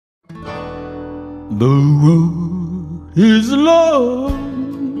The road is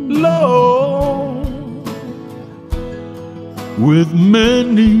long, long, with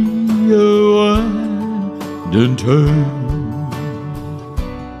many a winding turn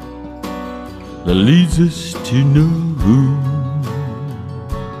that leads us to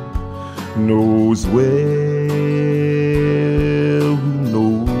knows where, who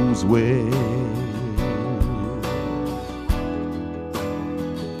knows where.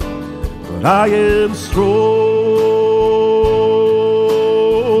 But I am strong,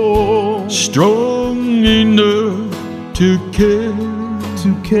 strong enough to carry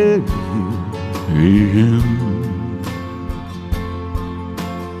him.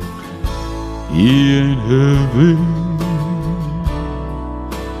 He ain't heavy,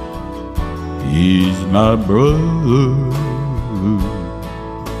 he's my brother.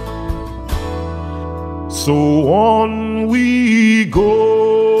 So on we go.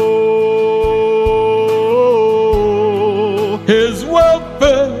 His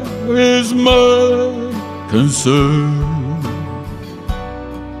welfare is my concern.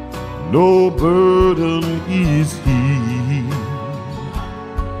 No burden is he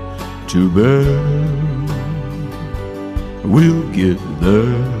to bear. We'll get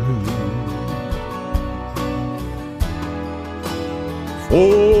there.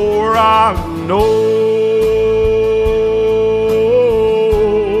 For I know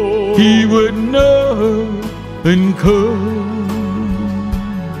he would never encumber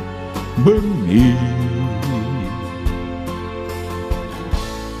me.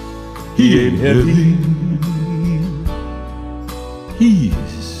 He ain't heavy,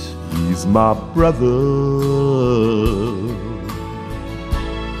 he's my brother.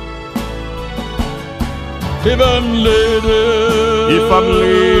 If I'm laden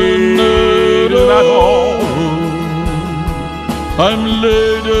at all, I'm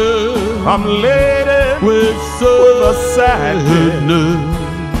laden with a sadness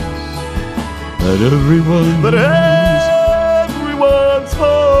that everyone's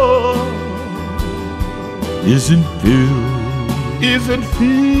heart isn't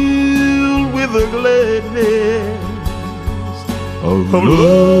filled with the gladness of love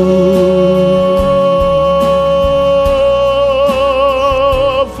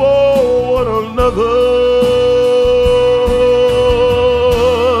for one another.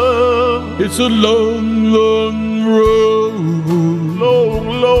 It's a long, long road, long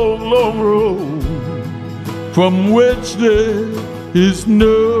road from which there is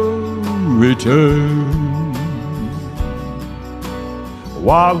no return.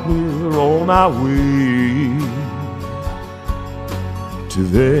 While we're on our way to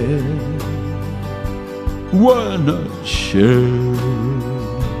there, why not share?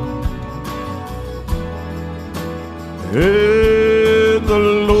 And the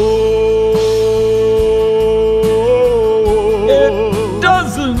Lord, it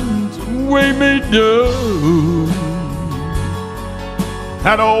doesn't weigh me down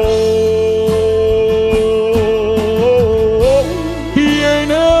at all.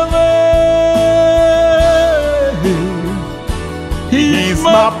 He's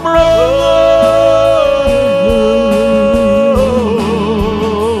my brother.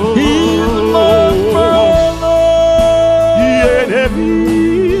 He's my brother. He ain't heavy.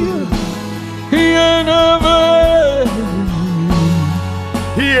 He ain't heavy.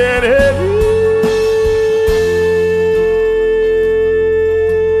 He ain't heavy.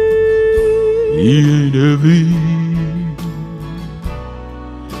 He ain't heavy.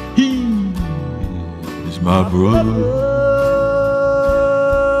 He is my brother.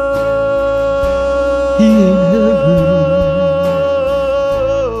 He ain't heavy,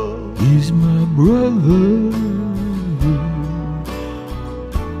 he's my brother.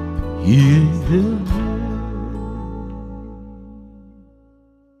 He ain't heavy.